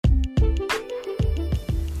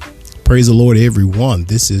Praise the Lord, everyone.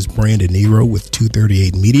 This is Brandon Nero with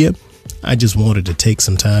 238Media. I just wanted to take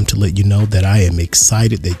some time to let you know that I am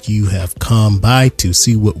excited that you have come by to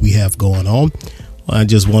see what we have going on. I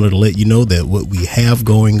just wanted to let you know that what we have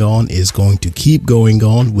going on is going to keep going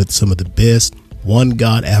on with some of the best One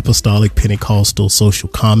God Apostolic Pentecostal social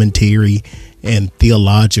commentary and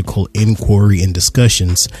theological inquiry and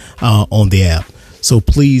discussions on the app. So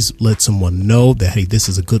please let someone know that, hey, this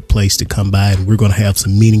is a good place to come by and we're going to have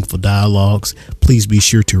some meaningful dialogues. Please be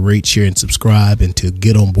sure to rate, share, and subscribe and to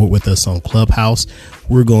get on board with us on Clubhouse.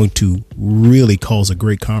 We're going to really cause a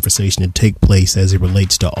great conversation to take place as it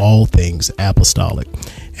relates to all things apostolic.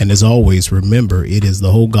 And as always, remember, it is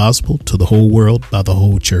the whole gospel to the whole world by the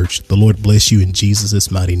whole church. The Lord bless you in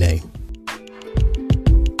Jesus' mighty name.